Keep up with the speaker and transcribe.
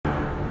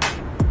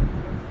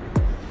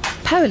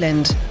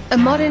Poland, a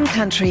modern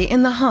country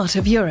in the heart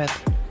of Europe.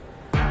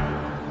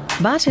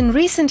 But in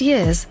recent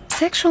years,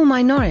 sexual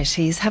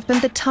minorities have been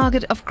the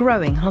target of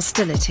growing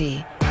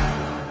hostility.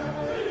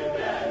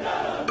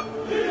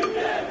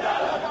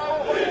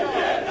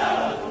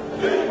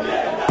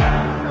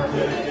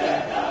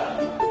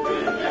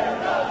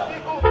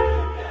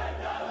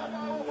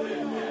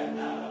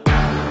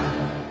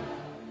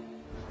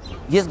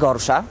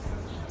 The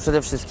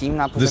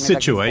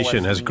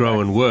situation has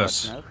grown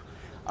worse,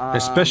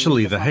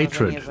 especially the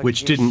hatred,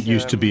 which didn't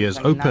used to be as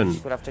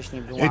open.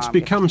 It's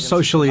become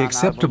socially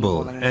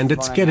acceptable and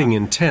it's getting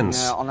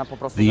intense.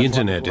 The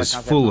internet is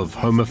full of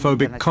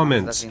homophobic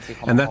comments,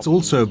 and that's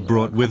also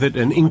brought with it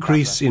an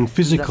increase in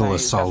physical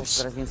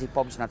assaults.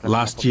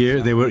 Last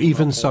year there were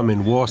even some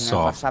in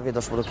Warsaw.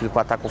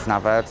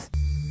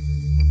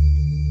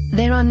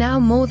 There are now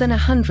more than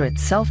 100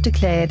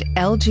 self-declared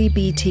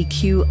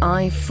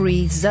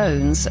LGBTQI-free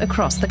zones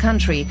across the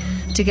country,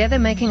 together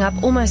making up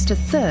almost a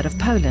third of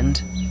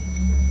Poland.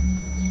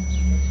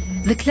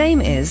 The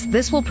claim is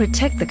this will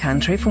protect the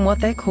country from what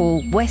they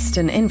call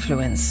Western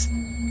influence.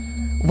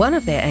 One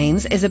of their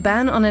aims is a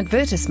ban on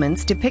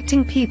advertisements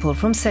depicting people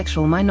from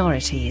sexual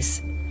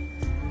minorities.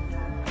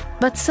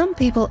 But some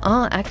people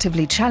are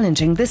actively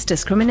challenging this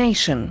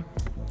discrimination.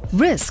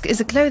 Risk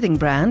is a clothing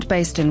brand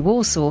based in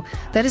Warsaw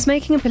that is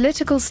making a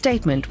political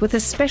statement with a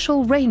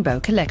special rainbow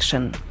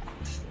collection.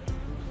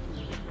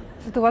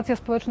 The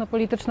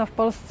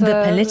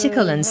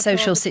political and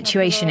social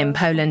situation in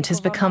Poland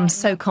has become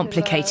so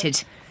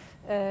complicated.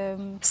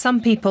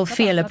 Some people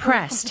feel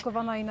oppressed.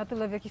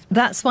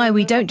 That's why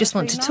we don't just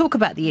want to talk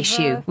about the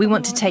issue, we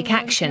want to take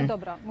action.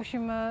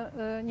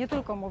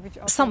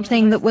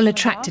 Something that will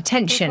attract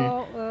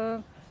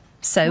attention.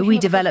 So we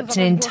developed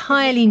an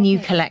entirely new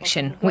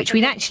collection, which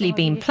we'd actually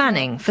been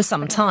planning for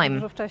some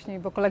time.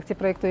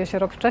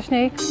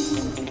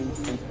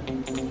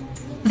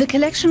 The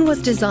collection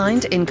was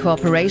designed in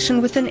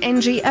cooperation with an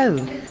NGO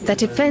that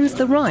defends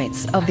the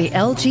rights of the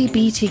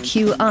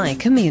LGBTQI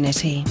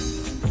community.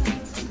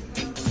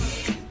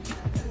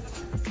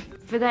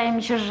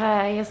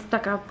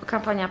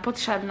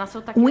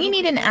 We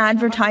need an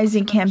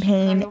advertising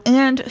campaign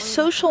and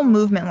social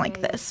movement like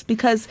this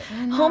because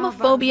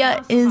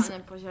homophobia is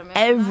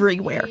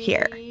everywhere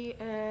here.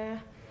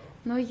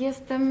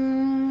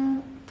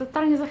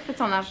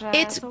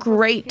 It's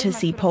great to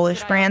see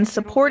Polish brands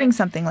supporting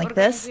something like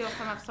this.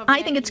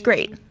 I think it's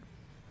great.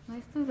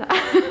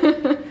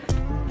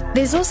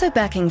 There's also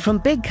backing from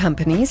big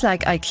companies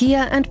like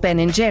IKEA and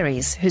Ben &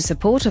 Jerry's, whose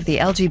support of the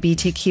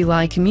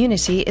LGBTQI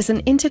community is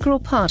an integral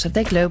part of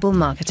their global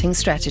marketing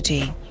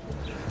strategy.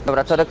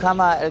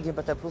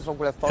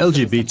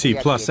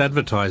 LGBT plus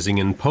advertising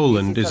in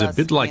Poland is a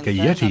bit like a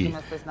yeti.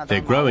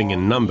 They're growing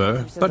in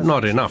number, but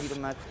not enough.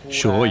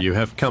 Sure, you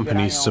have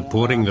companies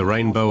supporting the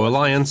Rainbow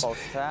Alliance,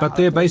 but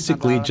they're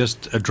basically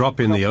just a drop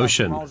in the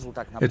ocean.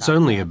 It's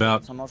only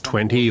about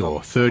 20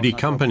 or 30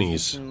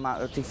 companies.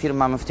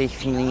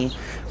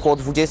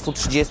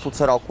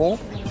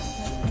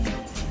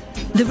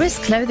 The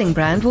Risk clothing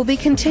brand will be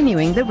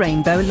continuing the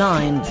Rainbow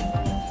line.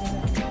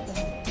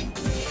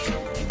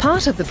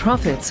 Part of the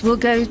profits will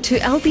go to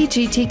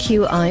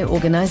LGBTQI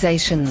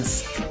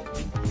organizations.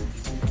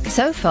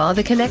 So far,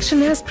 the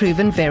collection has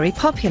proven very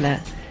popular.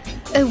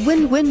 A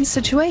win-win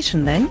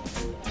situation, then?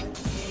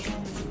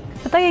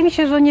 I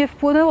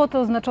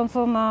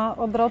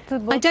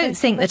don't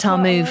think that our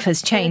move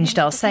has changed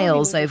our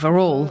sales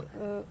overall.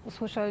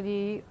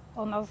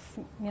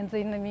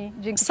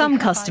 Some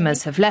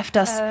customers have left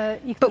us,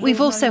 but we've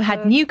also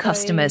had new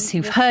customers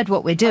who've heard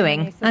what we're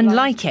doing and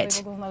like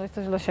it.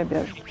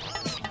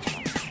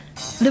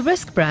 The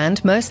Risk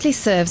brand mostly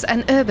serves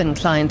an urban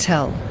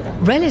clientele,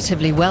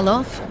 relatively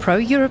well-off,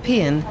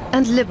 pro-European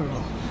and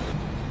liberal.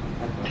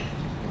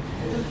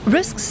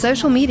 Risk's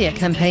social media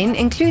campaign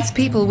includes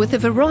people with a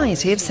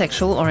variety of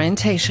sexual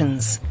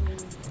orientations.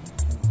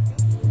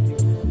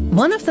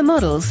 One of the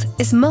models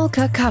is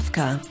Malka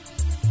Kafka.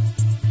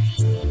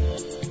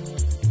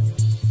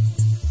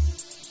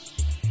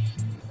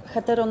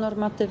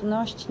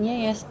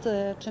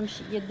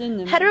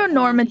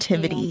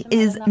 Heteronormativity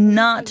is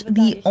not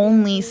the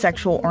only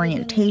sexual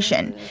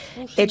orientation.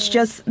 It's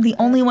just the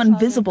only one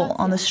visible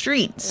on the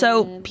street,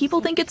 so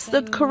people think it's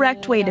the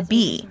correct way to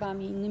be.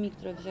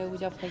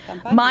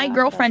 My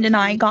girlfriend and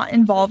I got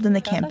involved in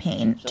the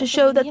campaign to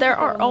show that there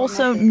are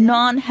also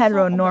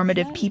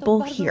non-heteronormative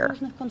people here.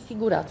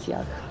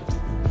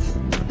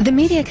 The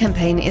media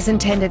campaign is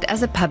intended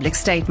as a public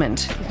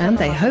statement, and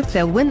they hope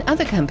they'll win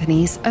other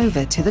companies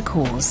over to the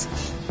cause.